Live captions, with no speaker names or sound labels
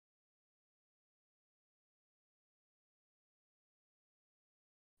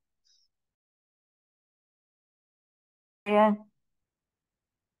Marianne?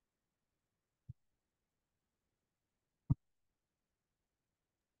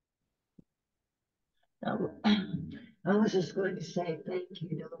 I was just going to say thank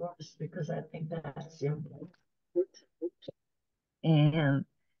you, Dolores, because I think that's important. And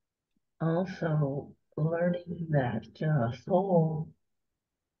also learning that song,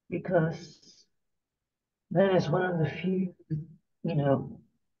 because that is one of the few, you know,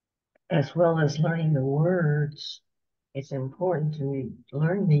 as well as learning the words, it's important to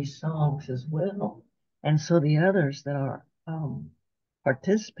learn these songs as well. And so the others that are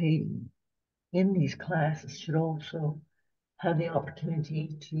participating in these classes should also have the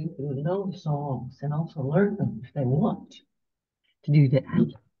opportunity to know the songs and also learn them if they want to do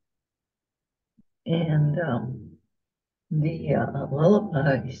that. And the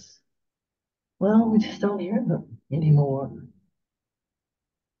lullabies, well, we just don't hear them anymore.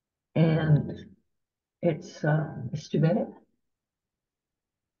 And it's too bad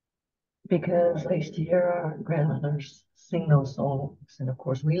because I used to hear our grandmothers sing those songs. And of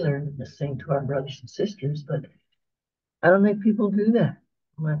course, we learned to sing to our brothers and sisters, but I don't think people do that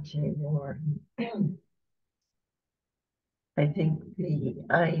much anymore. I think the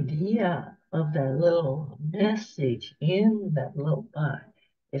idea of that little message in that lullaby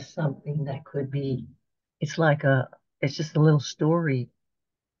is something that could be, it's like it's just a little story.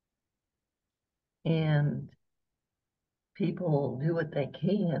 And people do what they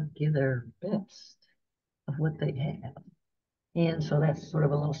can, give their best of what they have. And so that's sort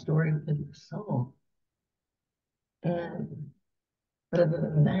of a little story within the song. And but other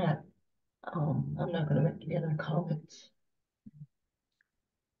than that, I'm not going to make any other comments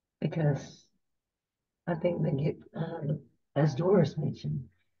because I think as Doris mentioned,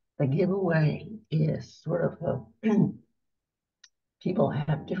 the giveaway is sort of people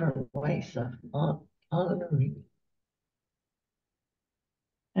have different ways of honoring.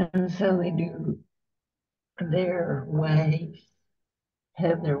 And so they do their ways,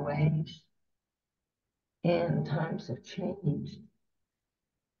 have their ways, and times have changed.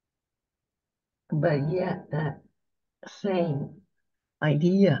 But yet that same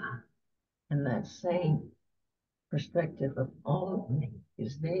idea and that same perspective of honoring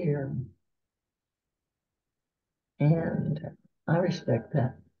is there. And I respect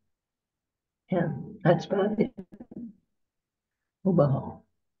that. And that's about it. Well,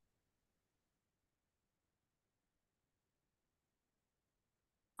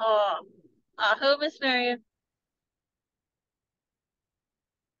 Oh, who, Miss Marion?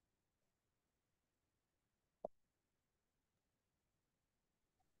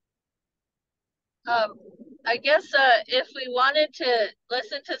 I guess if we wanted to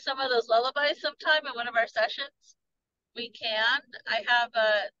listen to some of those lullabies sometime in one of our sessions, we can. I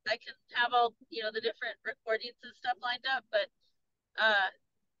can have all, the different recordings and stuff lined up, but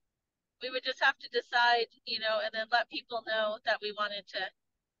we would just have to decide, and then let people know that we wanted to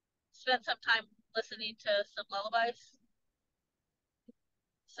spend some time listening to some lullabies.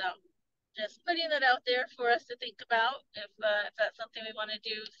 So just putting that out there for us to think about if that's something we want to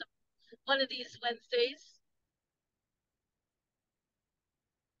do one of these Wednesdays.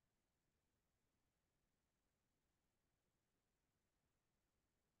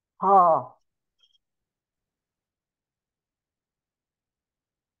 Oh,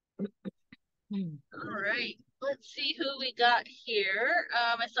 All right, let's see who we got here.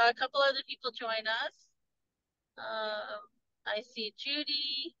 I saw a couple other people join us. I see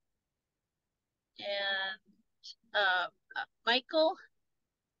Judy and Michael.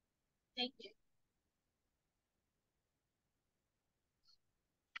 Thank you.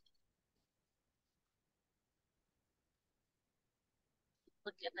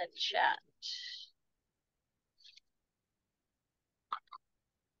 Look in the chat.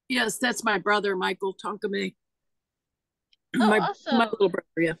 Yes, that's my brother, Michael Tonkame. Oh, awesome. My little brother,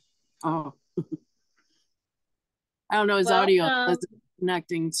 yeah. Oh. I don't know, his audio isn't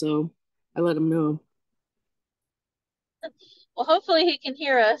connecting, so I let him know. Well, hopefully he can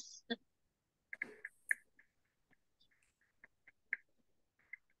hear us.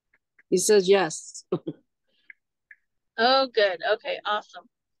 He says yes. Oh, good. Okay, awesome.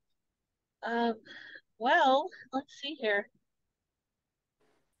 Well, let's see here.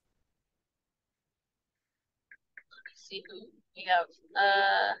 Let me see who we have.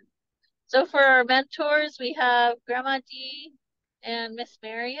 So for our mentors, we have Grandma D and Miss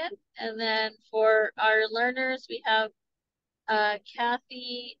Marion. And then for our learners, we have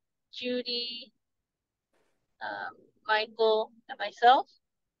Kathy, Judy, Michael, and myself,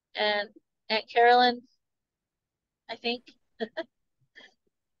 and Aunt Carolyn, I think.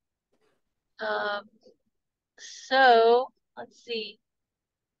 So let's see.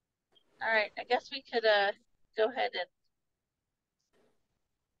 All right, I guess we could go ahead and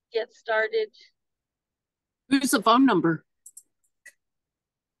get started. Who's the phone number?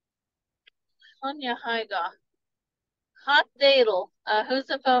 Anya Haiga. Hot Dadel. Who has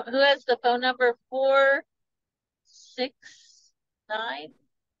the phone number 469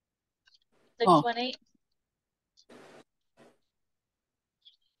 618?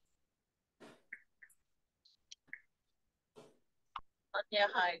 Anya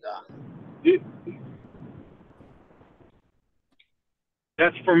Haiga.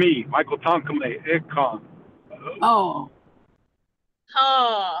 That's for me, Michael Tonkame, Ekon. Oh.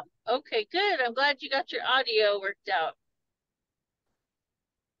 Oh, okay, good. I'm glad you got your audio worked out.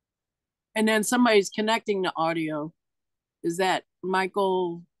 And then somebody's connecting the audio. Is that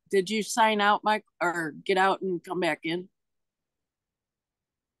Michael? Did you sign out, Mike, or get out and come back in?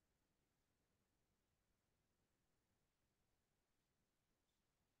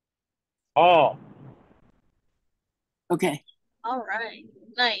 Oh. Okay. All right,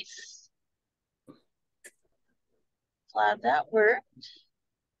 nice. Glad that worked.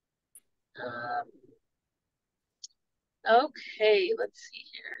 Okay, let's see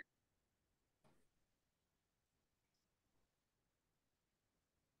here.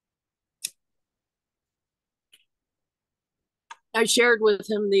 I shared with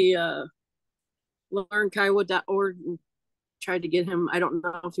him the learnkiowa.org and tried to get him. I don't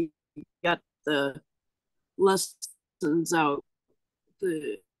know if he got the lessons out.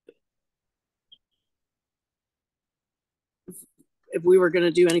 If we were going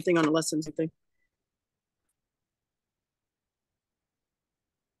to do anything on the lessons, I think.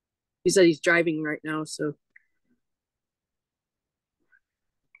 He said he's driving right now, so.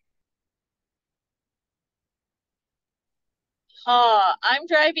 I'm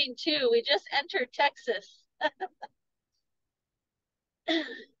driving too. We just entered Texas.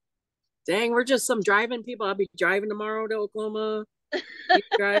 Dang, we're just some driving people. I'll be driving tomorrow to Oklahoma.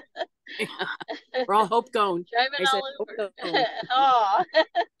 We're all hope going. Driving all over. Oh.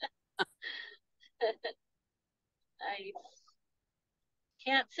 Nice.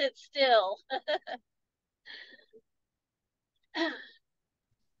 Can't sit still.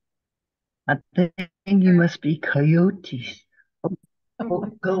 I think you must be coyotes. Oh,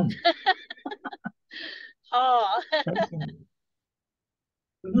 go. Oh.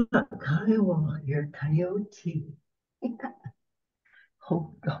 You're not Kiowa, you're coyote.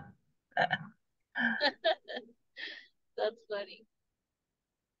 Oh, go. That's funny.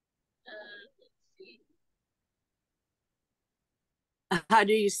 Let's see. How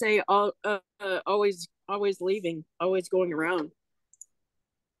do you say always leaving, always going around?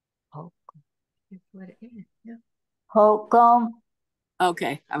 Oh, that's what it is. Yeah. Holcomb.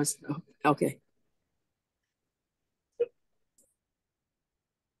 Okay, okay.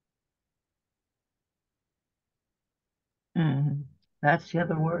 That's the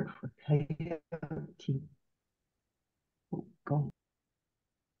other word for coyote. Oh, go.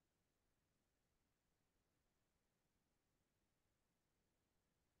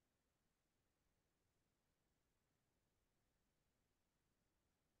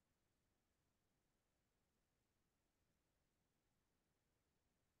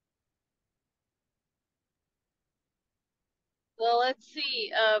 Well, let's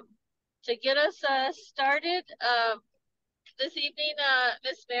see. To get us started, this evening,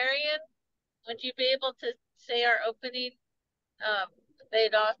 Miss Marion, would you be able to say our opening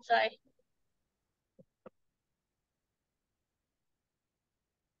Vedatsai?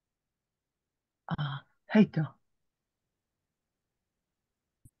 Hey, go.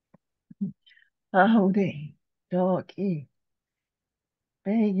 Howdy, doggy.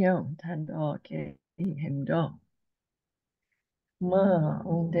 Bé dòng thành doggy hình dog. Mà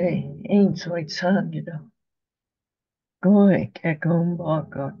ông đây, ain't xoay sang gì đâu. Coi cái con bò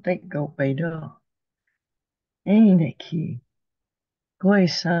có tích cầu bày đó. Ain't it key? Coi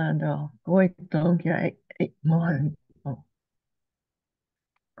sang đó, coi tông cái ít mòn.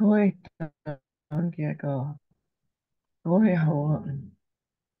 Coi tông cái có. Coi hậu.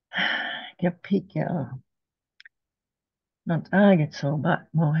 Cái pít cái nó ai cái số bạc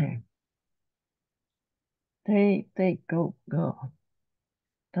mò hẹn. They go.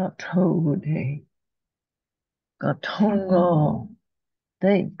 Đó thâu đây. Có thông ngô.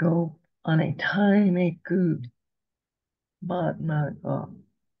 They go on a time a good. But mà có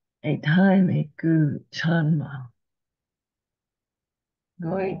a time a good chân mà.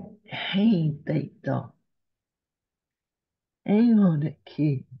 Gọi hay they đó. Ain't on the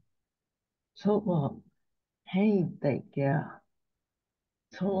key. So long. Hey they yeah.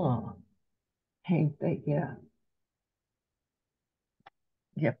 So long. Hey they yeah.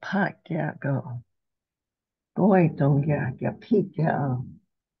 ya pak ya go. Goi dong ya peak ya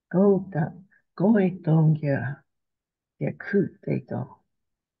go da. Goi dong ya ku de do.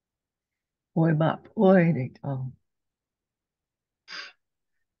 Oi bap oi de do.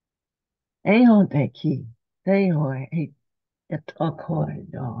 Ei hon de ki. They hoi et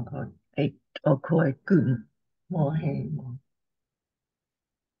okoi dog. Et okoi gun. Mo he mo.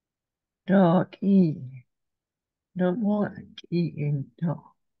 Dog no more in dog.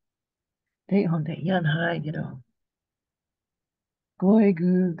 They on the yan high you know. Goi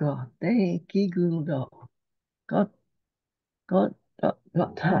gu go. They ki gu do. Got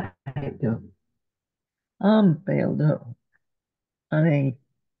got tired do. Bailed up. I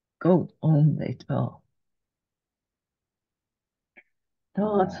go on they talk.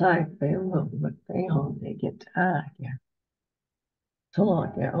 Thoughts I bailed up, but they on they get tired. Yeah. So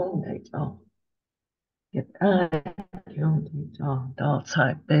on their own they talk. Get tired on they talk. Thoughts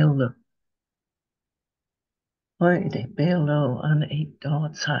I bailed up. Why they bailed up on a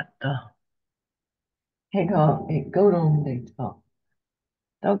thoughts I talk. Hey go it go on they talk.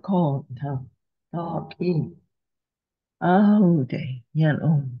 Dog call talk. Dog eat. Oh they yan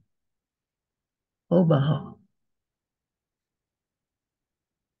on. Obaha.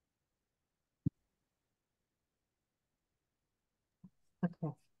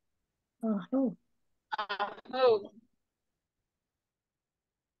 Okay. Oh, Oh,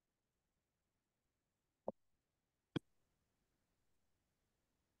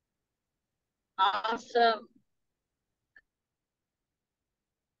 awesome.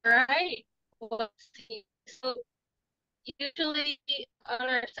 All right. Let's see. So usually on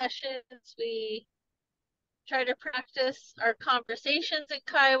our sessions, we try to practice our conversations in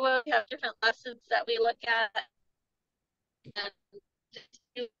Kiowa. We have different lessons that we look at. And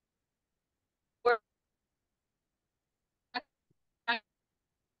to work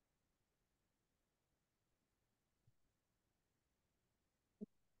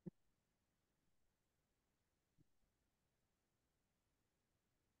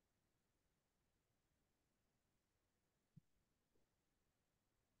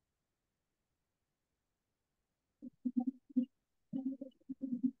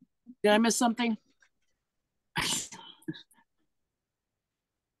Did I miss something?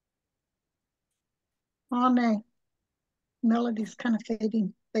 no. Melody's kind of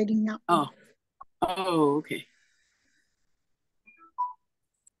fading out. Oh, okay.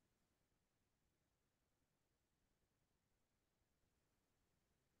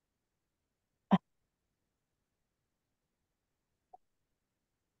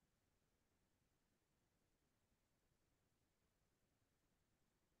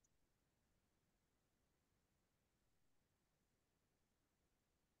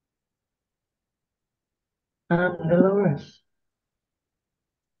 Dolores.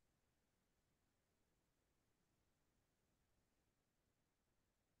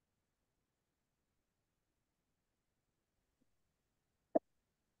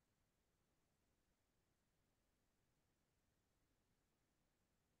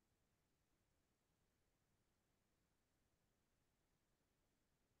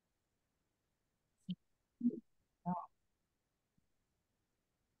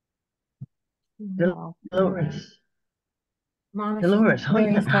 Dolores. Dolores,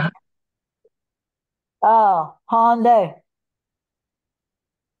 Honda. Honda.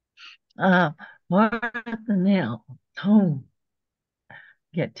 Martha now, home,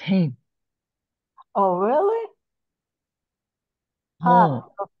 get tame. Oh, really?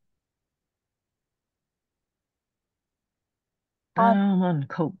 Oh, Huh. down on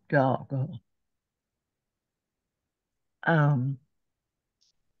coat dog. Um,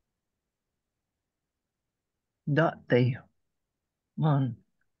 dot the one.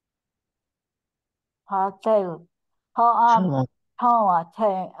 Họ tell. So long.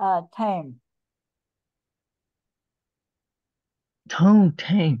 Tame. Tone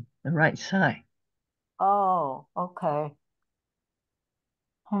tame, the right side. Oh, okay.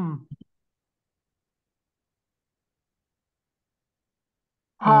 And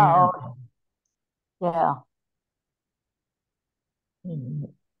How? Yeah.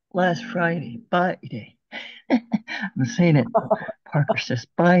 last Friday, Friday. I'm saying it. Parker says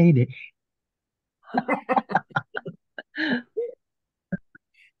Friday.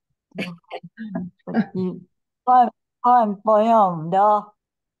 Thôi em đó.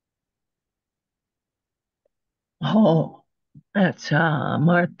 Oh, that's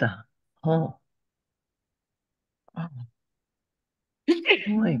Martha. Oh,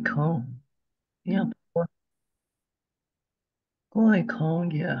 boy, con. Yeah, boy,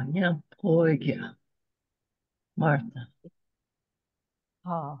 con. Yeah, boy, yeah. Martha.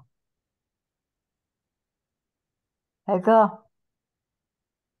 Oh. Heka.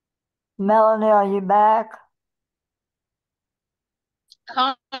 Melanie, are you back?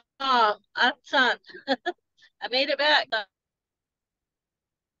 Atsan. I made it back.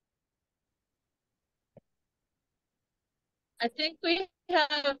 I think we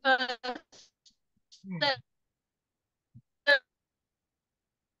have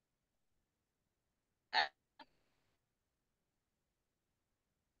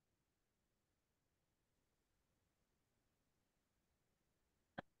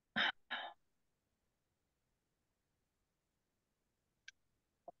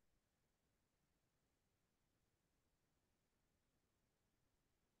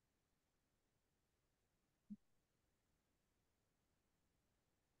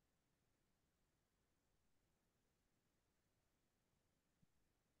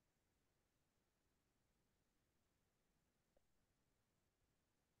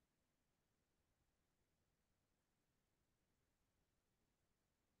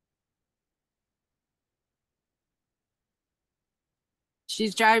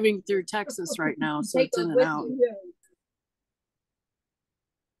She's driving through Texas right now, so it's in and out.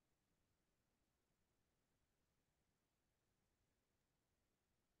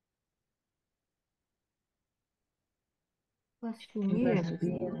 What's she She muted? must be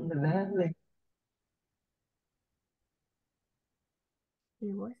in the valley. She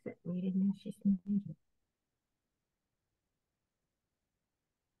wasn't muted, now she's muted.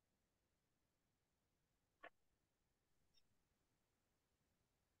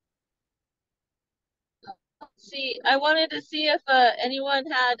 see. I wanted to see if anyone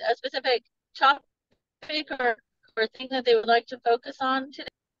had a specific topic or thing that they would like to focus on today.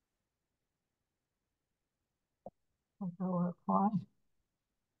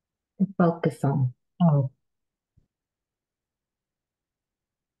 Focus on. Oh.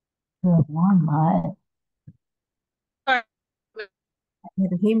 Good one, Mike.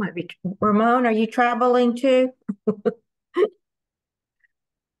 He might be. Ramon, are you traveling too?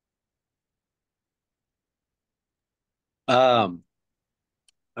 I'm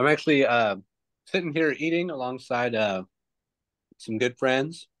actually sitting here eating alongside some good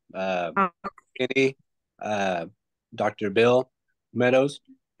friends, Kenny, Dr. Bill Meadows,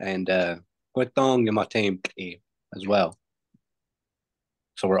 and Kwetong Yamatem as well.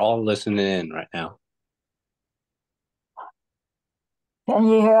 So we're all listening in right now. Can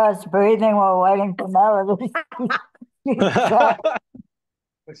you hear us breathing while waiting for Melody?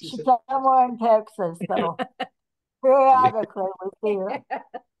 She's somewhere in Texas, so periodically we see her.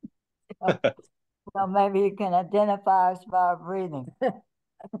 So maybe you can identify us by our breathing.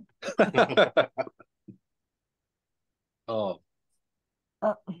 Oh.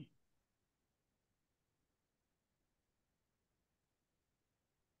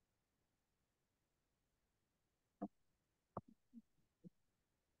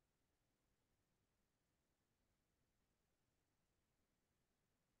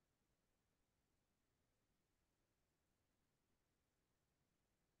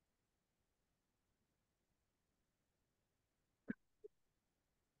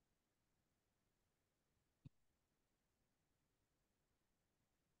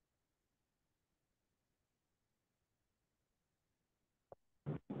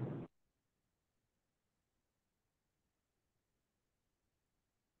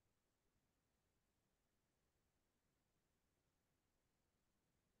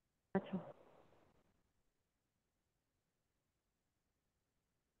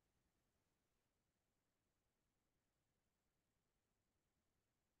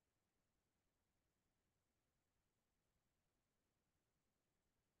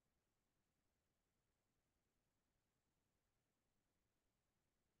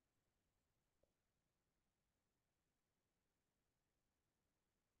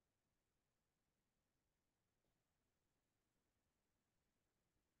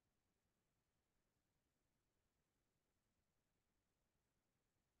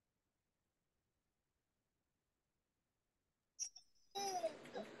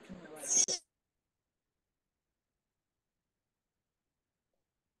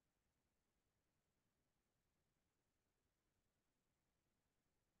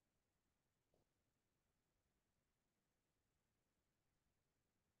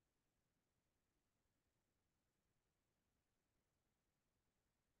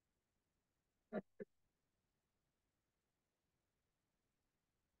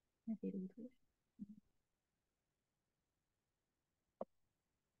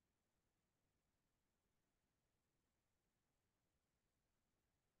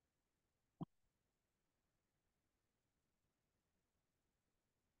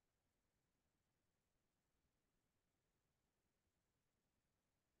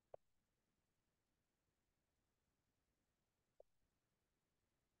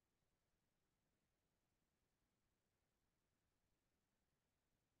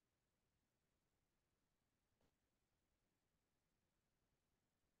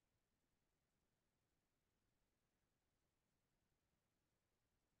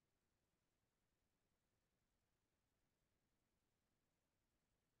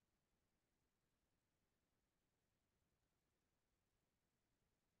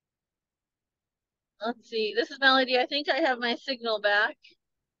 Let's see. This is Melody. I think I have my signal back.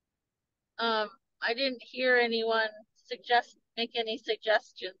 I didn't hear anyone make any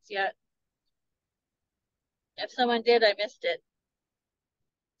suggestions yet. If someone did, I missed it.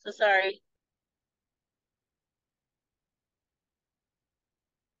 So sorry.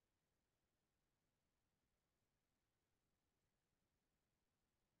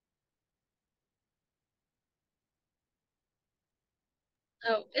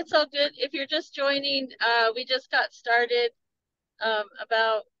 Oh, it's all good. If you're just joining, we just got started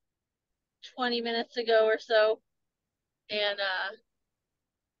about 20 minutes ago or so. And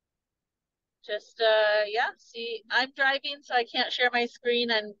yeah, see, I'm driving, so I can't share my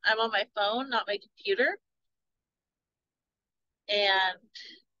screen, and I'm on my phone, not my computer. And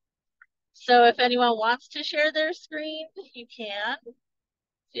so if anyone wants to share their screen, you can.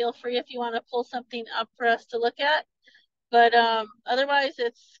 Feel free if you want to pull something up for us to look at. But otherwise,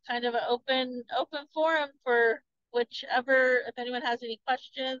 it's kind of an open forum for whichever, if anyone has any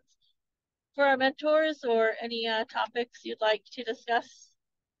questions for our mentors or any topics you'd like to discuss.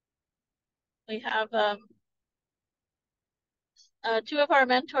 We have two of our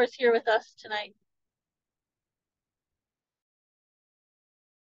mentors here with us tonight.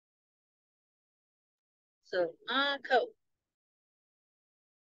 So, Ko.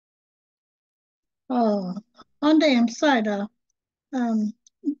 On the side,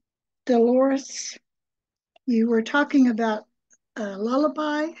 Dolores, you were talking about a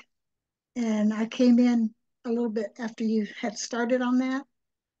lullaby, and I came in a little bit after you had started on that.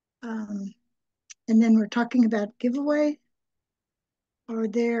 And then we're talking about giveaway. Are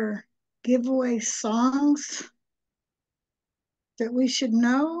there giveaway songs that we should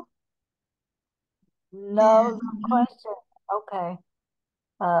know? No, the question. Okay.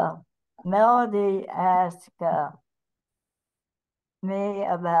 Melody asked me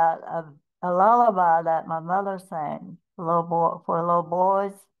about a lullaby that my mother sang for little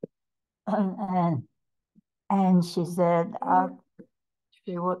boys, and she said,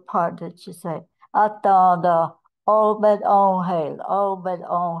 what part did she say? I thought the old bed on head,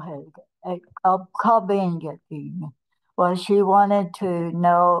 a cabin. Well, she wanted to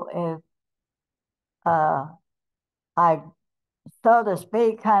know if I, so to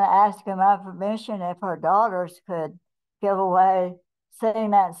speak, kind of asking my permission if her daughters could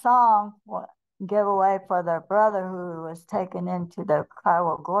sing that song, give away for their brother who was taken into the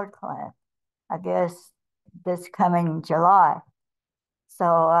Kiowa Gourd clan, I guess this coming July. So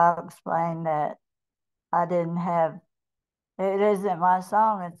I explained that I didn't have, it isn't my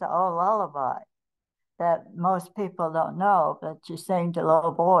song, it's an old lullaby that most people don't know, but you sing to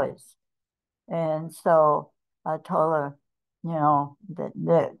little boys. And so I told her,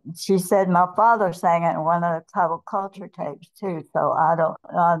 that she said my father sang it in one of the Kiowa culture tapes too. So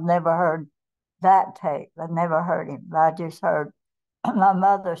I've never heard that tape. I've never heard him. I just heard my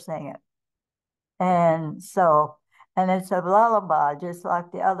mother sing it. And so, and it's a lullaby, just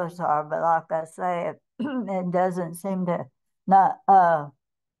like the others are. But like I say, it doesn't seem to not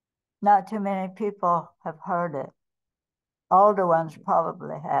too many people have heard it. Older ones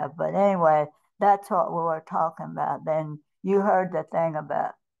probably have, but anyway, that's what we were talking about. Then you heard the thing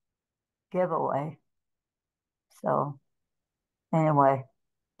about giveaway. So anyway,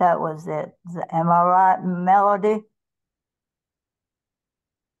 that was it. Am I right, Melody?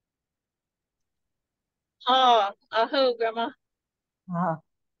 Aho, Grandma.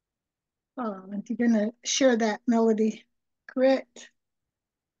 And you're going to share that melody, correct?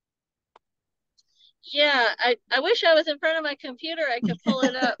 Yeah, I wish I was in front of my computer. I could pull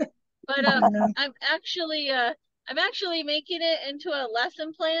it up, but I'm actually making it into a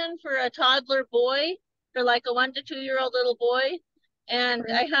lesson plan for a toddler boy, for like a 1 to 2 year old little boy, and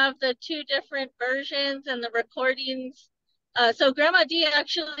I have the two different versions and the recordings. So Grandma Dee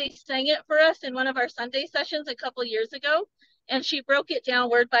actually sang it for us in one of our Sunday sessions a couple years ago, and she broke it down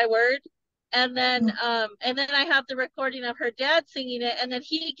word by word. And then I have the recording of her dad singing it, and then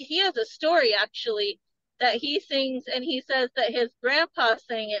he has a story actually that he sings, and he says that his grandpa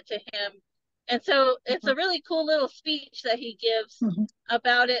sang it to him, and so it's a really cool little speech that he gives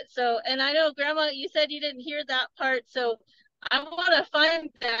about it. So, and I know Grandma, you said you didn't hear that part, so I want to find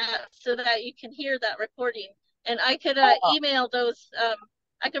that so that you can hear that recording, and I could email those.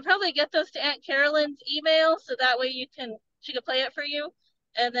 I could probably get those to Aunt Carolyn's email, so that way she could play it for you,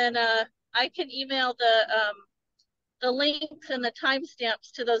 and then I can email the links and the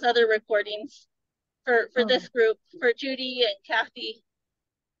timestamps to those other recordings for this group, for Judy and Kathy.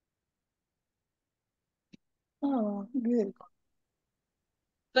 Oh, good.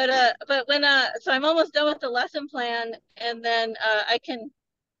 But when so I'm almost done with the lesson plan, and then I can,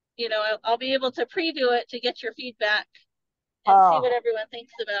 you know, I'll be able to preview it to get your feedback and see what everyone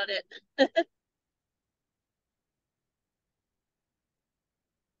thinks about it.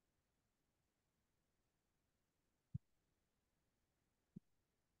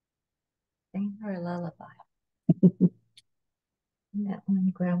 Sing her a lullaby. That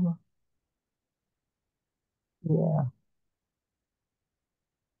one, Grandma. Yeah.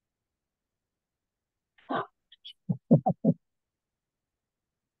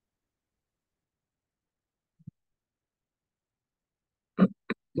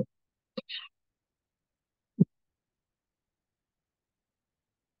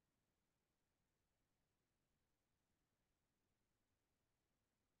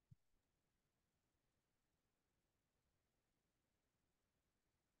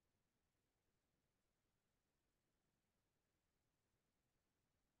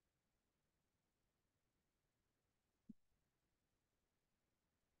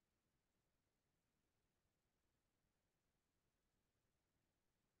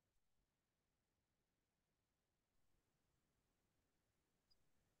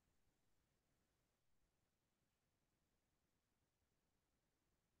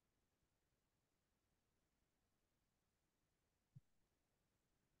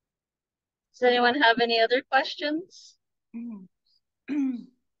 Does anyone have any other questions?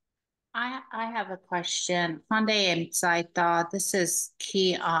 I have a question. Honde and Saita, this is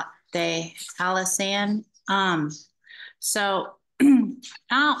Kiowa Alisan. So I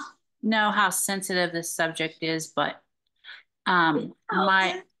don't know how sensitive this subject is, but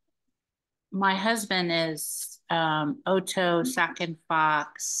my husband is Oto, Sac and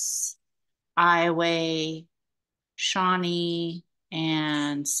Fox, Iowa, Shawnee,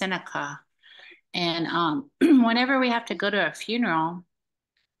 and Seneca. And whenever we have to go to a funeral,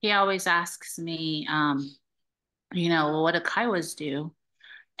 he always asks me, you know, well, what do Kiowas do?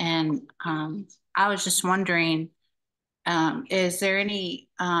 And I was just wondering, is there any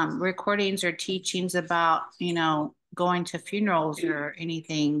recordings or teachings about, you know, going to funerals or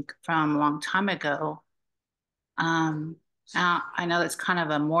anything from a long time ago? I know that's kind of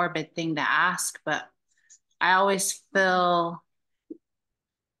a morbid thing to ask, but I always feel,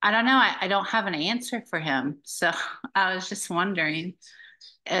 I don't know, I don't have an answer for him. So I was just wondering,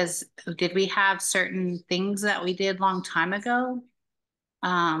 did we have certain things that we did long time ago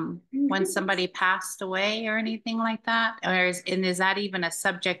when somebody passed away or anything like that? Or is that even a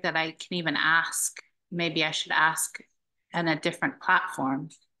subject that I can even ask? Maybe I should ask on a different platform.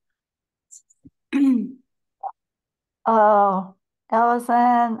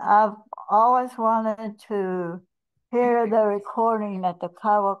 Allison, I've always wanted to hear the recording that the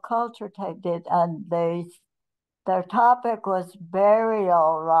Kiowa Culture Tape did, and their topic was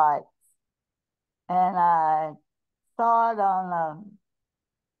burial rites. And I saw it on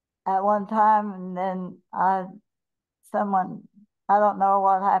at one time, and then I don't know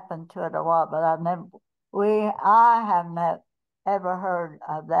what happened to it or what, but I have not ever heard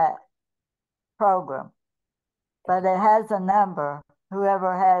of that program. But it has a number.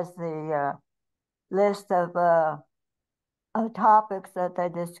 Whoever has the list of topics that they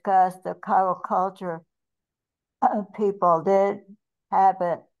discussed, the Kiowa culture people did have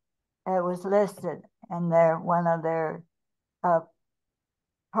it. It was listed in one of their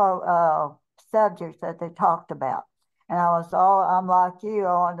subjects that they talked about. And I'm like you,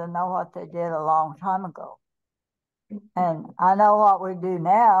 I wanted to know what they did a long time ago. And I know what we do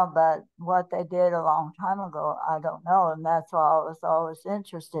now, but what they did a long time ago, I don't know. And that's why I was always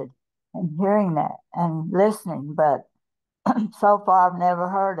interested in hearing that and listening. But so far, I've never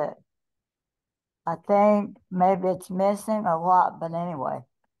heard it. I think maybe it's missing or what, but anyway.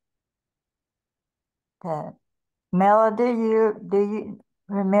 Melody, do you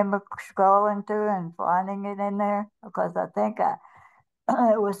remember scrolling through and finding it in there? Because I think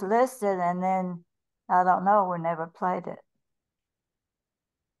it was listed, and then I don't know, we never played it.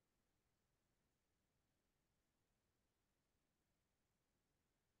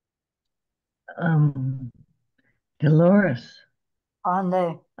 Dolores.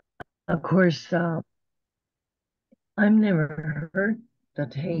 Of course, I've never heard the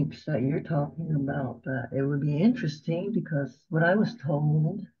tapes that you're talking about, but it would be interesting because what I was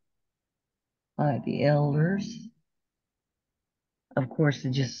told by the elders, of course,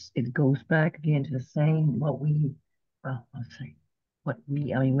 it goes back again to the same what I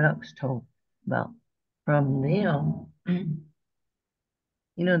was told about from them.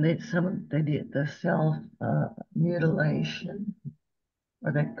 You know, they did the self mutilation,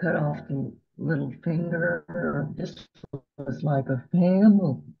 or they cut off the little finger, or this was like a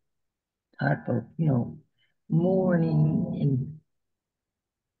family type of, mourning, and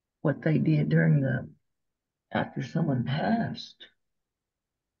what they did during after someone passed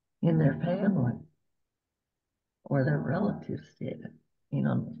in their family or their relatives did. You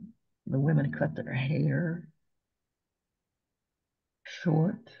know, the women cut their hair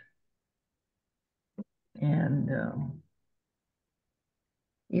short, and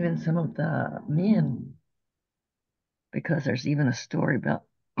even some of the men, because there's even a story about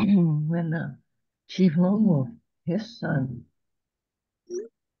when Chief Lone Wolf, his son,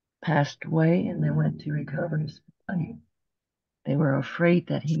 passed away and they went to recover his body. They were afraid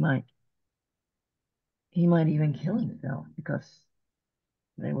that he might even kill himself because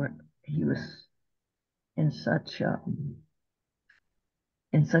he was in such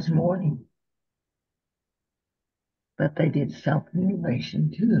mourning. But they did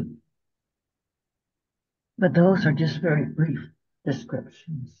self-mutilation too. But those are just very brief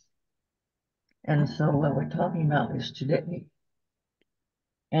descriptions. And so what we're talking about is today.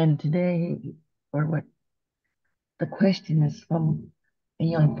 And today, or what the question is from a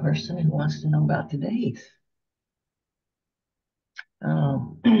young person who wants to know about today's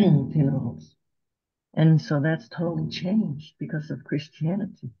funerals. And so that's totally changed because of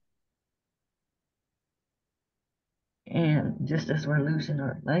Christianity. And just as we're losing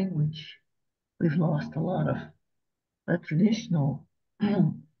our language, we've lost a lot of the traditional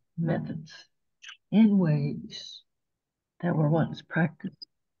methods and ways that were once practiced.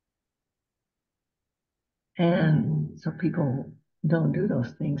 And so people don't do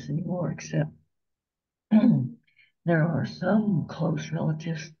those things anymore, except there are some close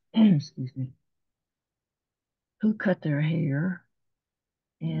relatives, excuse me, who cut their hair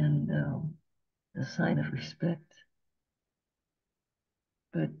and a sign of respect.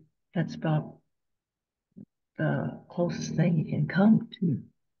 But that's about the closest thing you can come to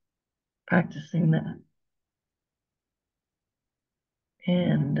practicing that.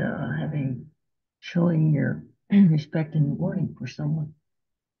 And showing your respect and mourning for someone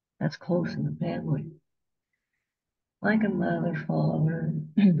that's close in the family, like a mother, father,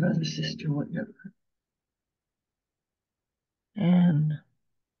 brother, sister, whatever. And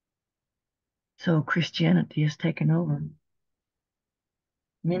so Christianity has taken over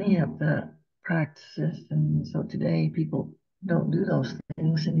many of the practices, and so today people don't do those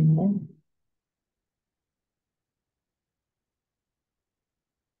things anymore.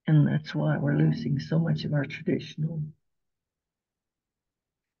 And that's why we're losing so much of our traditional,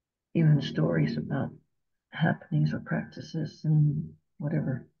 even stories about happenings or practices and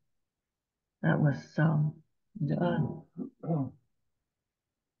whatever that was done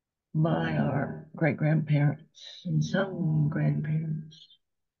by our great-grandparents and some grandparents.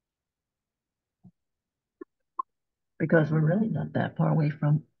 Because we're really not that far away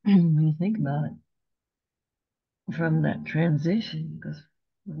from, when you think about it, from that transition, because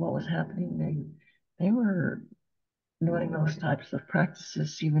what was happening, they were doing those types of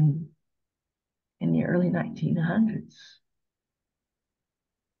practices even in the early 1900s.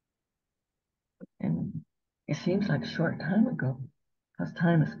 And it seems like a short time ago, because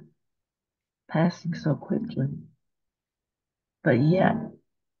time is passing so quickly. But yet,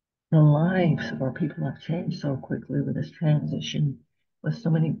 the lives of our people have changed so quickly with this transition, with so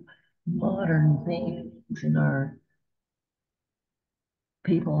many modern things, and our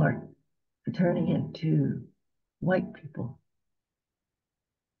people are turning into white people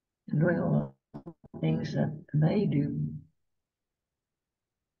and doing a lot of things that they do.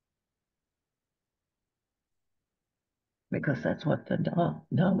 Because that's what the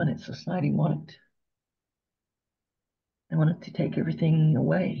dominant society wanted. They wanted to take everything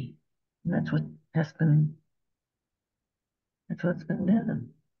away. And that's what's been done.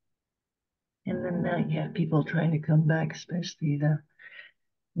 And then now you have people trying to come back, especially the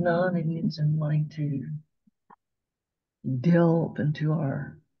non-Indians, and wanting to delve into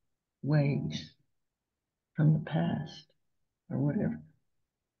our ways from the past or whatever.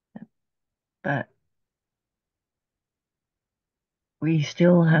 But we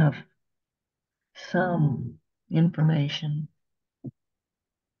still have some information,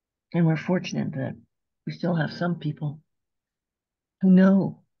 and we're fortunate that we still have some people who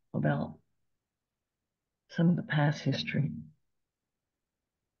know about some of the past history.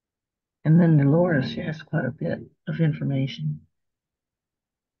 And then Dolores has quite a bit of information,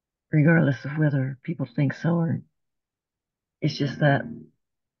 regardless of whether people think so or it's just that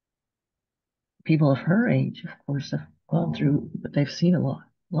people of her age, of course, have gone through, but they've seen a lot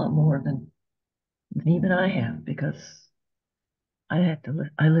more than even I have, because I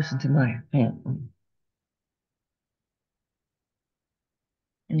listened to my family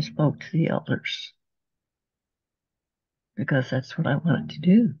and spoke to the elders because that's what I wanted to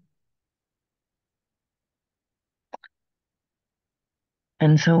do.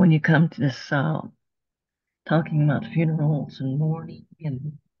 And so when you come to this talking about funerals and mourning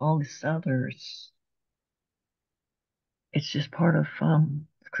and all this others, it's just part of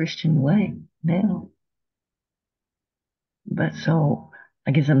the Christian way now. But so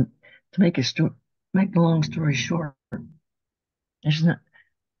I guess to make the long story short, there's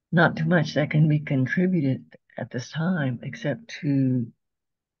not too much that can be contributed at this time except to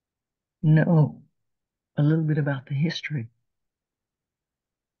know a little bit about the history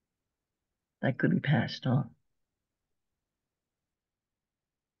that could be passed on.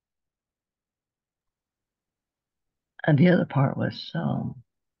 And the other part was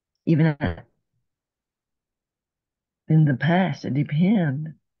even in the past, it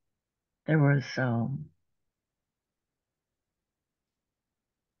depended. There was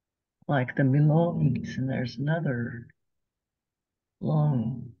like the belongings, and there's another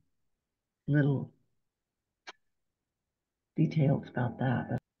long little details about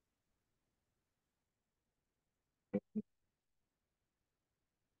that.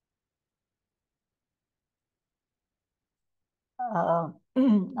 I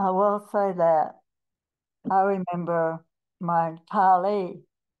will say that I remember my Tali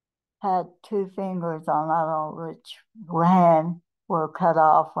had two fingers on, I don't know which hand were cut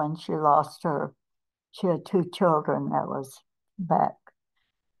off when she lost her. She had two children that was back.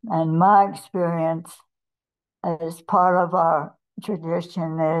 And my experience as part of our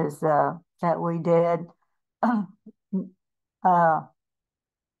tradition is that we did,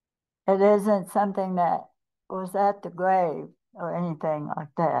 it isn't something that was at the grave or anything like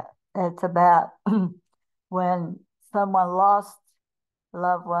that. It's about when someone lost a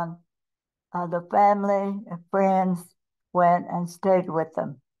loved one, the family and friends went and stayed with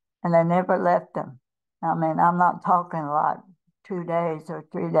them, and they never left them. I mean, I'm not talking like 2 days or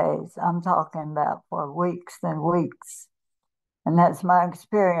 3 days. I'm talking about for weeks and weeks. And that's my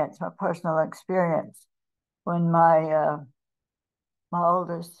experience, my personal experience. When my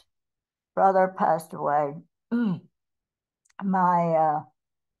oldest brother passed away, my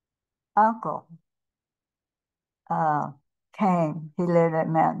uncle came. He lived at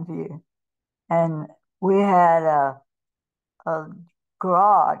Mountain View. And we had a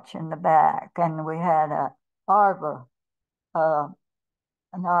garage in the back, and we had an arbor that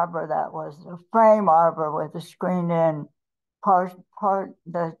was a frame arbor with a screened-in part,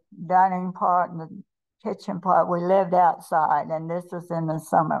 the dining part and the kitchen part. We lived outside, and this was in the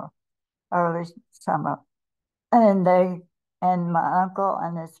summer, early summer. And my uncle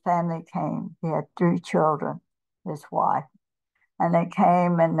and his family came. He had 3 children, his wife. And they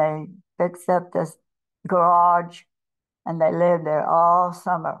came and they fixed up this garage, and they lived there all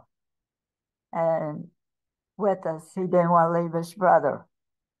summer. And with us, he didn't want to leave his brother.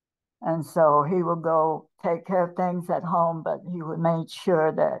 And so he would go take care of things at home, but he would make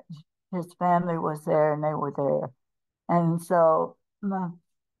sure that his family was there and they were there. And so,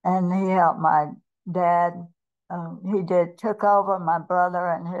 and he helped my dad. Took over my brother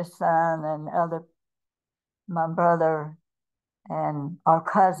and his son and my brother and our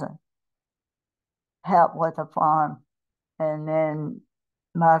cousin helped with the farm. And then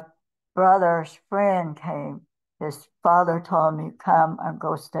my brother's friend came. His father told me, come and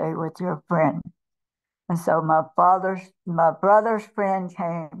go stay with your friend. And so my brother's friend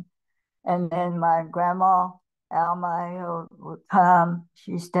came, and then my grandma, Alma, would come.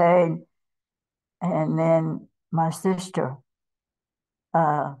 She stayed. And then my sister,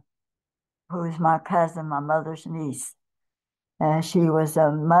 who's my cousin, my mother's niece, and she was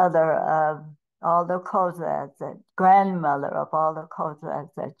a mother of all the Kozads, grandmother of all the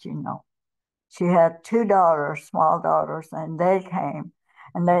Kozads that you know. She had 2 daughters, small daughters, and they came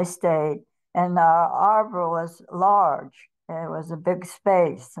and they stayed. And our arbor was large. It was a big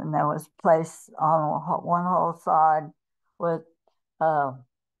space, and there was a place on one whole side with,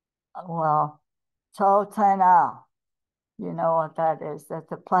 Toltena. You know what that is?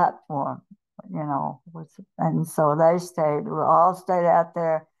 That's a platform, and so they stayed. We all stayed out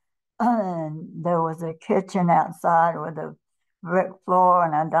there, and there was a kitchen outside with a brick floor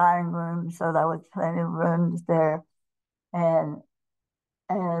and a dining room, so there was plenty of rooms there. And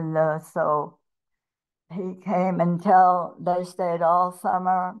so he came until they stayed all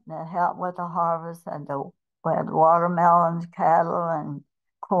summer. They helped with the harvest, and we had watermelons, cattle, and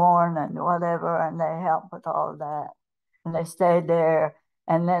corn, and whatever, and they helped with all of that. And they stayed there.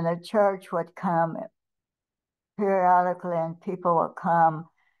 And then the church would come periodically, and people would come,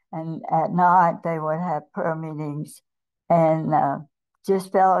 and at night they would have prayer meetings and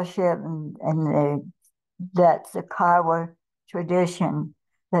just fellowship. And that's the Kiowa tradition,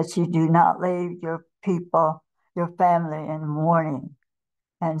 that you do not leave your people, your family in mourning.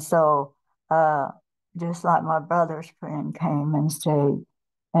 And so just like my brother's friend came and stayed,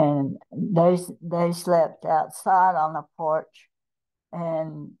 and they slept outside on the porch,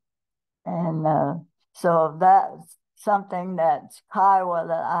 and so that's something that's Kiowa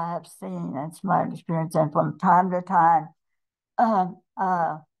that I have seen. It's my experience, and from time to time,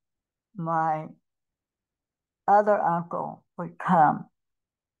 my other uncle would come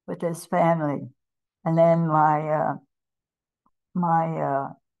with his family, and then my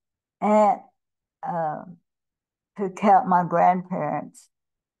aunt who kept my grandparents,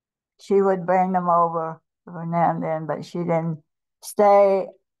 she would bring them over every now and then, but she didn't stay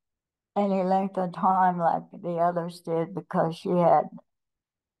any length of time like the others did because she had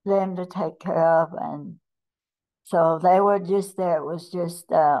them to take care of. And so they were just there. It was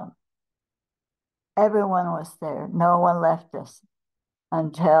just everyone was there. No one left us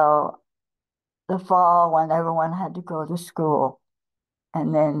until the fall when everyone had to go to school.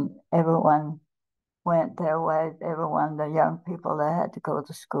 And then everyone went their way, everyone, the young people that had to go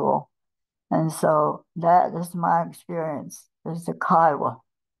to school. And so that is my experience, is the Kiowa.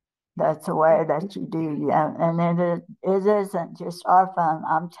 That's the way that you do. Yeah. And it isn't just our fun.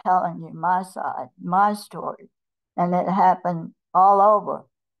 I'm telling you my side, my story. And it happened all over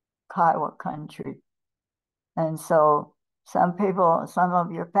Kiowa country. And so some people, some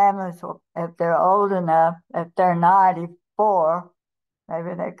of your families, if they're old enough, if they're 94,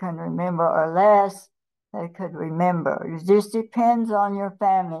 maybe they can remember, or less, they could remember. It just depends on your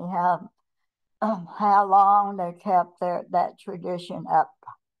family, how long they kept that tradition up.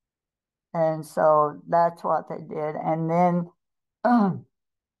 And so that's what they did. And then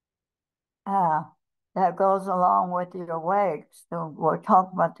that goes along with your wakes. So we're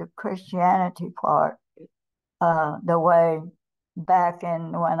talking about the Christianity part. The way back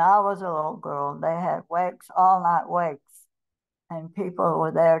in when I was a little girl, they had wakes, all night wakes, and people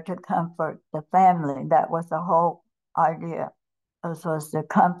were there to comfort the family. That was the whole idea. This was to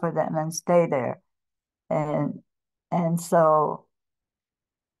comfort them and stay there. And so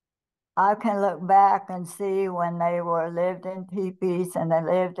I can look back and see when they lived in teepees and they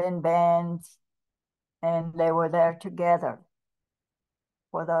lived in bands and they were there together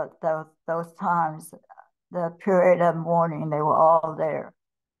for those times, the period of mourning, they were all there.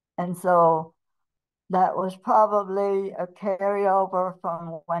 And so that was probably a carryover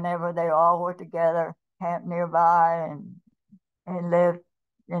from whenever they all were together, camped nearby and lived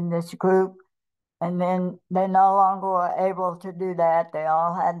in this group. And then they no longer were able to do that. They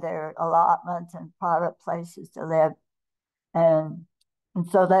all had their allotments and private places to live. And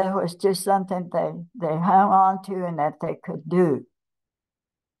so that was just something they hung on to and that they could do.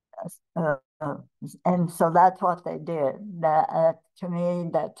 And so that's what they did. That to me,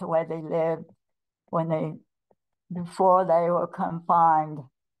 that's the way they lived before they were confined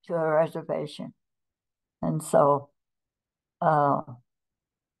to a reservation. And so I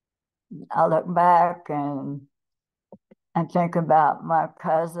look back and think about my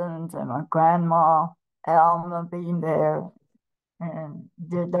cousins and my grandma, Alma, being there. And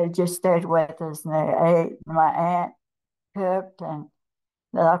they just stayed with us and they ate. My aunt cooked. And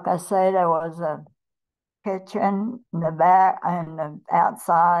like I say, there was a kitchen in the back and the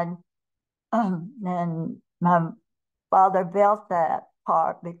outside. And my father built that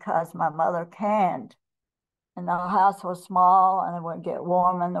part because my mother canned. And our house was small and it would get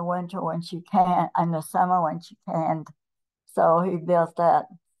warm in the winter when she canned, in the summer when she canned. So he built that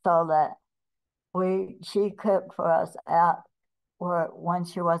so that she cooked for us out when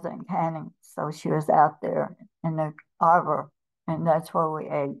she wasn't canning. So she was out there in the arbor, and that's where we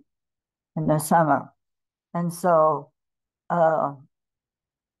ate in the summer. And so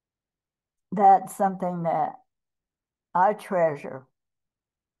that's something that I treasure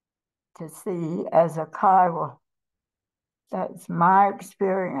to see as a Kiowa. That's my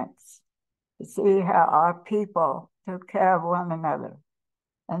experience, to see how our people took care of one another.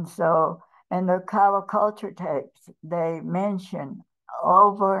 And so in the Kiowa culture tapes, they mention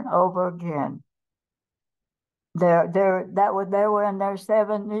over and over again, they were in their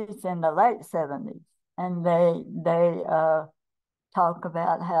 70s, in the late 70s, and they talk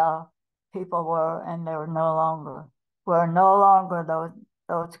about how people were, and they were no longer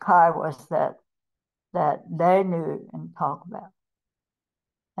those Kiowas that they knew and talked about.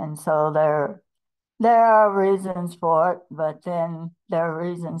 And so there are reasons for it, but then there are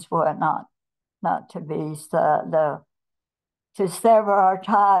reasons for it not to be to sever our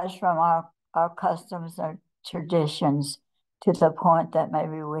ties from our customs and traditions to the point that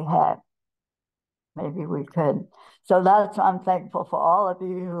maybe we could. So I'm thankful for all of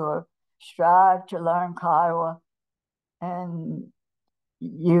you who strive to learn Kiowa and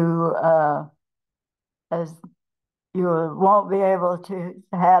you as you won't be able to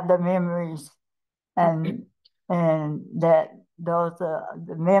have the memories and that those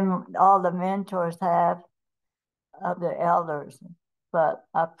all the mentors have of the elders. But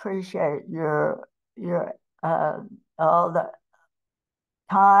I appreciate your all the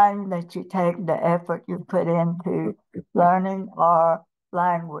time that you take, the effort you put into learning our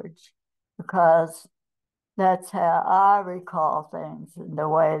language, because that's how I recall things, and the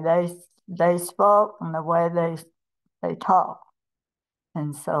way they spoke and the way they talk.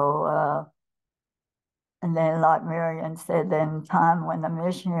 And so and then like Marion said, then time when the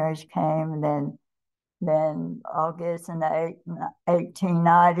missionaries came, then August in the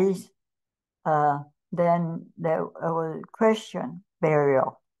 1890s, then there was Christian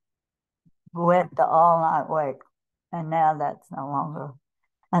burial with the all-night wake, and now that's no longer.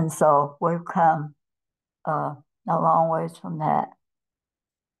 And so we've come a long ways from that.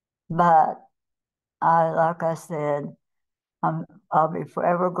 But like I said, I'll be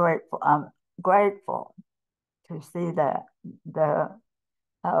forever grateful. I'm grateful to see that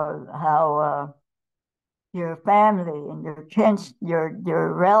how your family and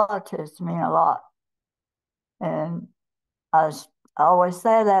your relatives mean a lot. And I always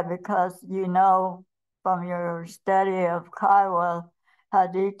say that because you know from your study of Kiowa how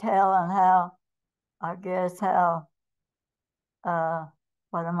detailed and how, I guess, how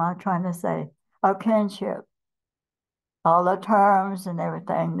what am I trying to say? Our kinship, all the terms and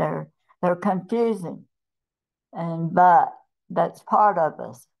everything, they're confusing, but that's part of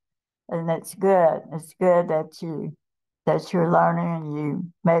us, and it's good. It's good that you're learning and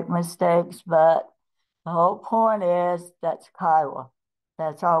you make mistakes, but the whole point is that's Kiowa.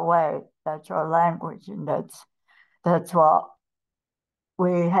 That's our way. That's our language, and that's what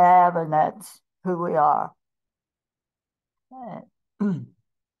we have, and that's who we are.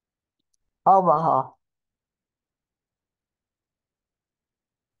 Omaha.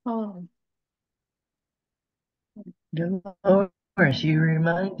 Oh, Dolores, you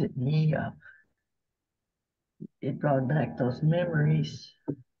reminded me of, it brought back those memories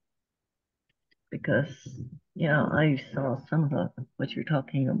because, I saw some of what you're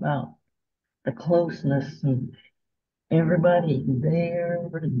talking about, the closeness and everybody there.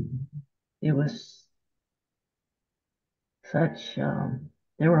 It was such, there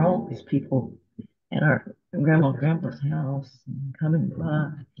were always people at our grandma and grandpa's house and coming by.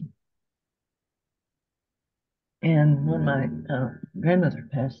 And when my grandmother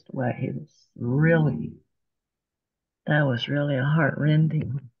passed away, that was really a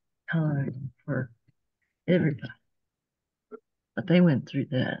heart-rending time for everybody. But they went through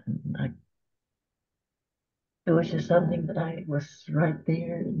that, and it was just something that I was right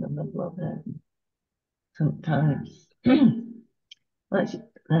there in the middle of that. Sometimes, my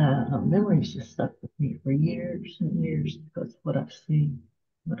memories just stuck with me for years and years because of what I've seen,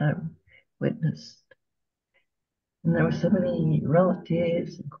 what I've witnessed. And there were so many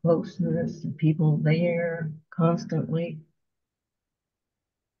relatives and closeness and people there constantly.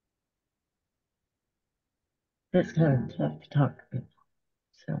 It's kind of tough to talk about.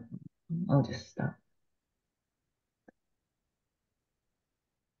 So I'll just stop.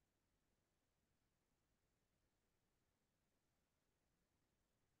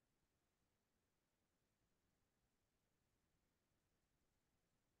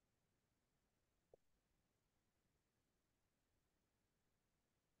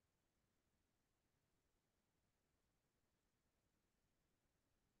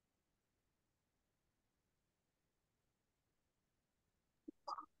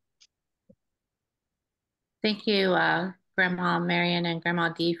 Thank you, Grandma Marion and Grandma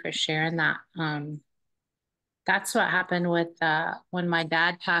Dee for sharing that. That's what happened with when my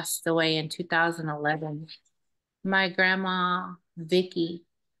dad passed away in 2011. My grandma Vicky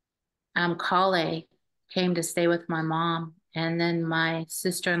Kale came to stay with my mom, and then my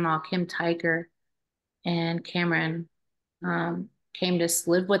sister-in-law Kim Tiger and Cameron came to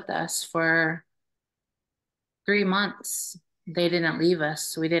live with us for 3 months. They didn't leave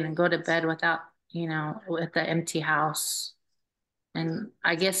us. We didn't go to bed without, with the empty house. And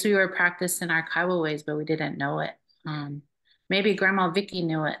I guess we were practicing our Kiowa ways, but we didn't know it. Maybe Grandma Vicky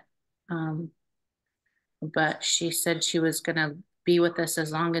knew it. But she said she was going to be with us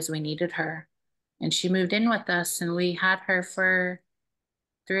as long as we needed her. And she moved in with us, and we had her for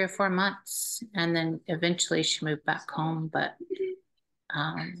 3 or 4 months. And then eventually she moved back home. But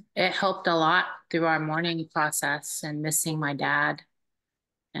it helped a lot through our mourning process and missing my dad.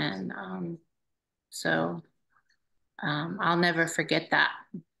 And so I'll never forget that.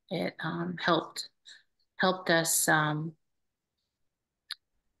 It helped us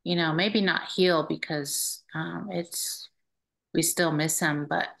you know, maybe not heal because we still miss him,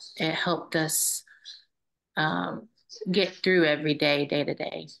 but it helped us get through every day, day to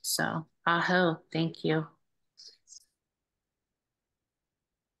day. So, aho, thank you.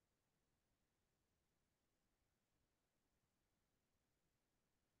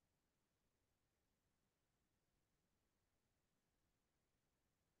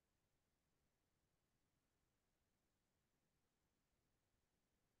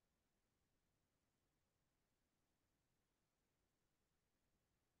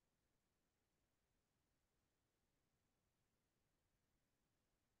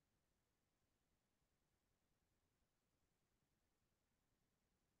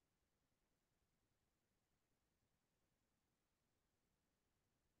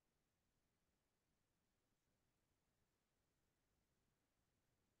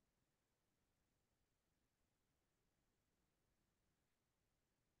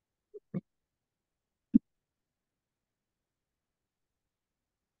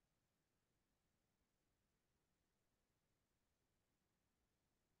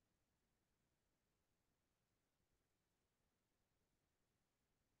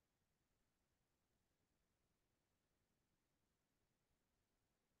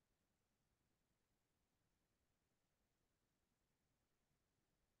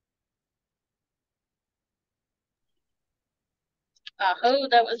 Aho,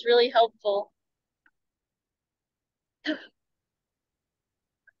 that was really helpful. Does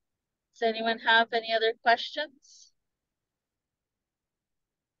anyone have any other questions?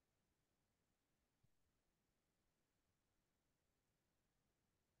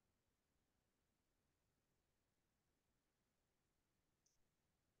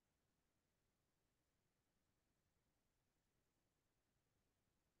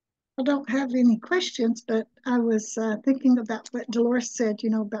 I don't have any questions, but I was thinking about what Dolores said,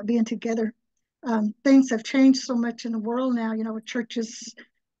 you know, about being together. Things have changed so much in the world now, you know, churches,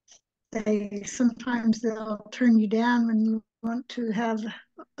 sometimes they'll turn you down when you want to have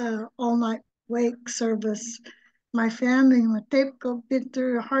all night wake service. My family, they've been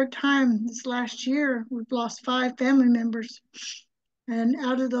through a hard time this last year. We've lost 5 family members. And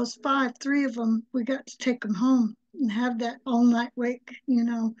out of those 5, 3 of them, we got to take them home and have that all night wake. You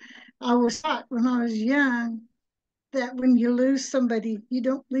know, I was taught when I was young that when you lose somebody, you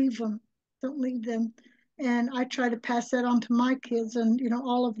don't leave them, don't leave them. And I try to pass that on to my kids and, you know,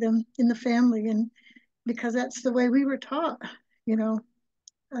 all of them in the family. And because that's the way we were taught, you know,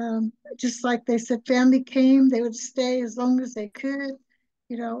 just like they said, family came, they would stay as long as they could.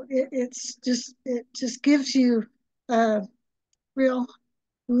 You know, it just gives you a real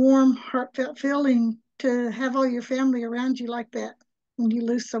warm, heartfelt feeling to have all your family around you like that when you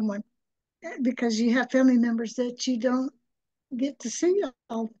lose someone, because you have family members that you don't get to see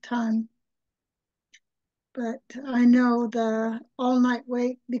all the time. But I know the all night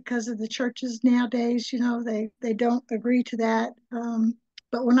wait, because of the churches nowadays, you know, they don't agree to that.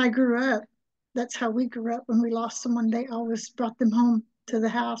 But when I grew up, that's how we grew up. When we lost someone, they always brought them home to the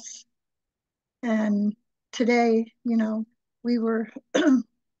house. And today, you know, we were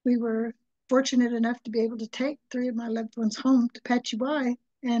we were fortunate enough to be able to take 3 of my loved ones home to Patchy,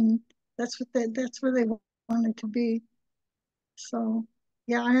 and that's where they wanted to be. So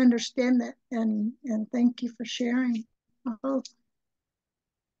yeah, I understand that, and thank you for sharing. Oh.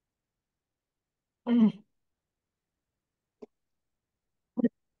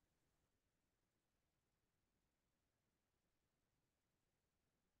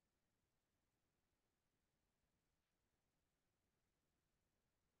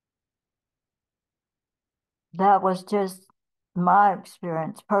 That was just my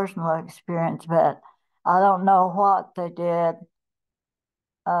experience, personal experience, but I don't know what they did.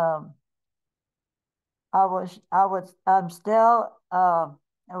 Um, I'm still, I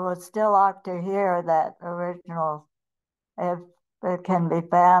would still like to hear that original, if it can be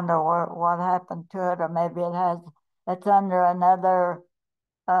found, or what happened to it, or maybe it's under another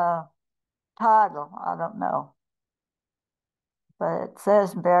title. I don't know. But it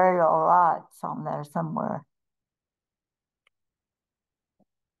says burial rites on there somewhere.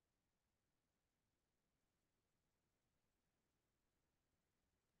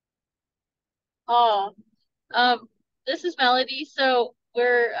 Oh, this is Melody. So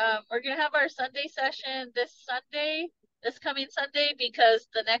we're gonna have our Sunday session this coming Sunday, because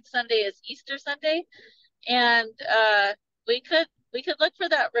the next Sunday is Easter Sunday, and we could look for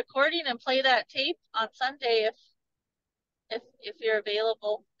that recording and play that tape on Sunday if you're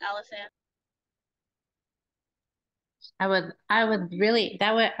available, Allison. I would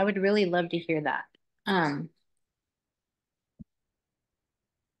really love to hear that.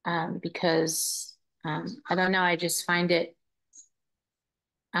 because I don't know, I just find it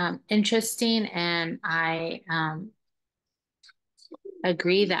interesting, and I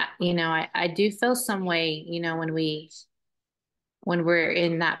agree that, I do feel some way, when we're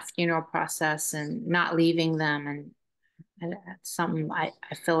in that funeral process and not leaving them, and that's something I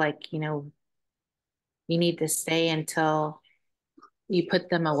feel like, you need to stay until you put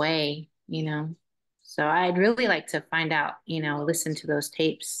them away. So I'd really like to find out, listen to those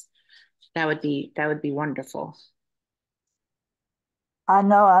tapes. That would be wonderful. I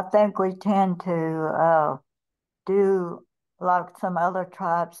know, I think we tend to do like some other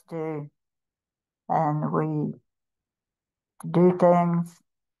tribes do, and we do things.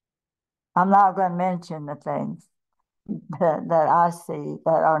 I'm not going to mention the things that I see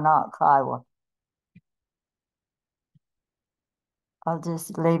that are not Kiowa. I'll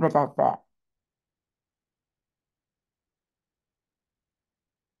just leave it at that.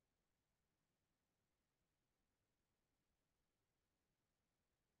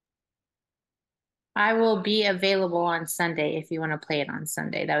 I will be available on Sunday if you want to play it on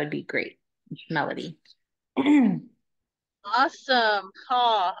Sunday. That would be great, Melody. Awesome.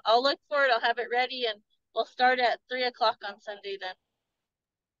 I'll look for it. I'll have it ready, and we'll start at 3 o'clock on Sunday then.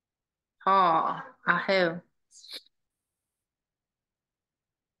 Aho.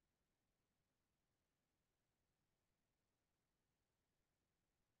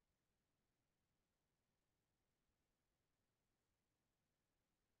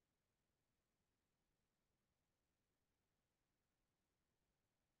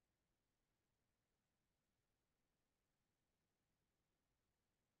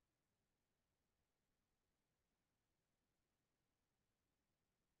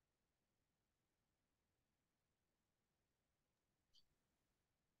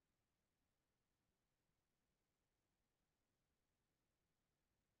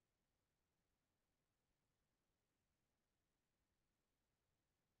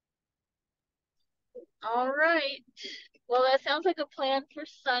 All right. Well, that sounds like a plan for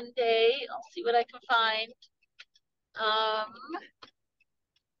Sunday. I'll see what I can find.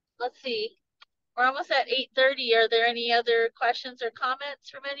 Let's see. We're almost at 8:30. Are there any other questions or comments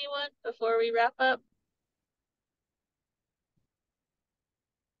from anyone before we wrap up?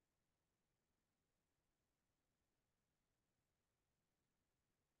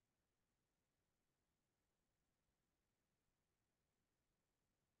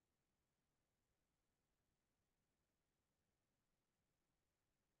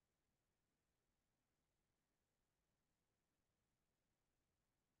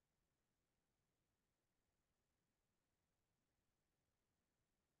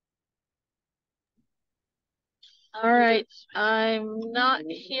 All right, I'm not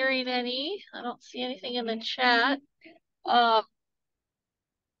hearing any. I don't see anything in the chat. So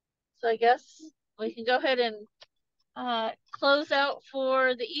I guess we can go ahead and close out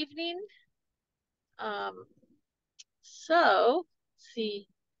for the evening. So let's see.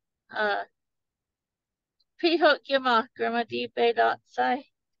 Pihok Yama, Grandma Deep dot Sai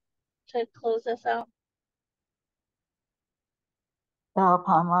to close us out.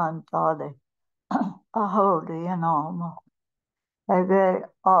 Paman Tade, a holy and almo, a great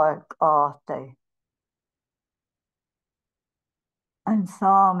ark arte, and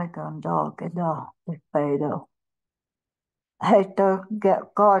Samic and dog the Fado. Hate to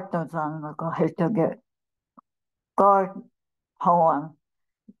get cartons on the go, hate to get guard horn,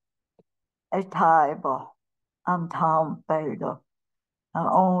 a table, and Tom Fado, an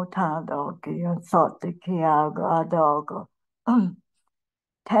old time doggy, and sort the Kiaga, a dog,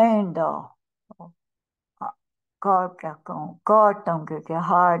 Tando. Carton que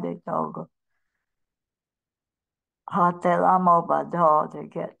hardy dog. Hotel amoba dog to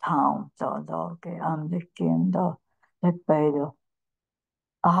get town dog the king dog the pedo.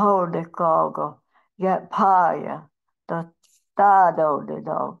 A hold the cargo get pie the stado the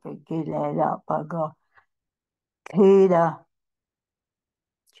dog get it up a go. Kida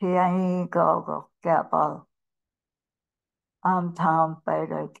Kia go get ball. I'm town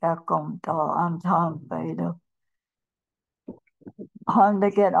pedo get come dog. I'm town pedo. Honda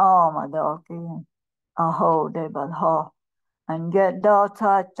get armor dog in. A hold it but ha. And get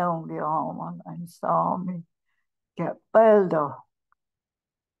data don't be on and saw me get beldo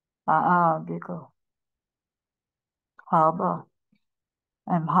gigo harbor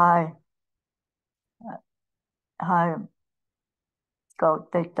and high go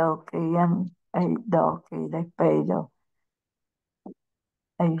te toki and a doki they pedo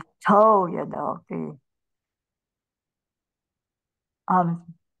a toya doki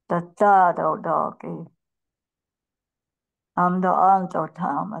the tado doki I'm the Anto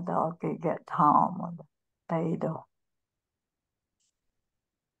Tama dog get Tom Bedo.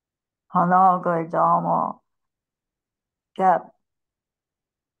 Hanago Dama get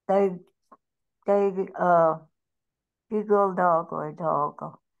they Giggle dog or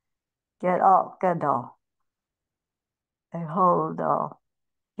dog get up get dog. They hold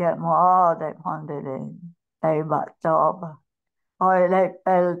get more they funded in they but job. Or they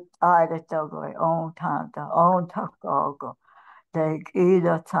built either dog or own tanta, own taco. They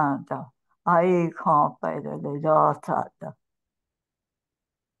either tanta. I can't better the daughter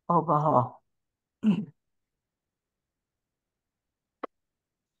overhaul.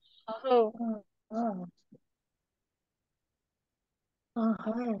 Oh, Oh,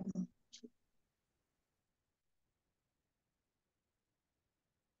 uh-huh.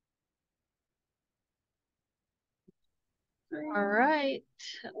 all right.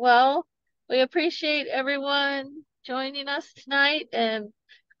 Well, we appreciate everyone joining us tonight and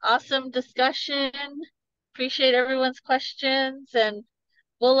awesome discussion. Appreciate everyone's questions, and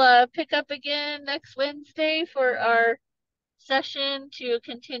we'll pick up again next Wednesday for our session to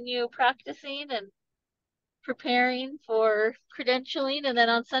continue practicing and preparing for credentialing, and then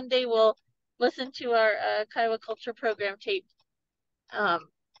on Sunday we'll listen to our Kiowa Culture Program tape.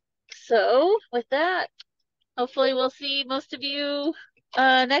 So with that, hopefully we'll see most of you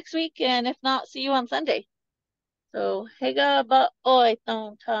next week, and if not, see you on Sunday. So hega ba oi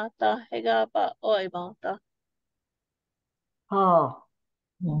tong tata, hega ba oi banta. Oh.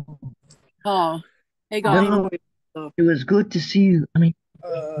 Oh, hey, Well, God. it was good to see you. I mean,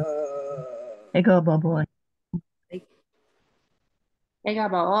 hey, God, boy. Ega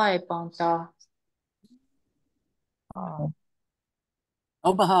ba oi bonta. Oh.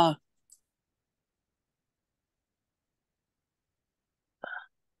 Obaha.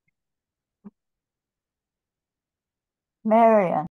 Marion.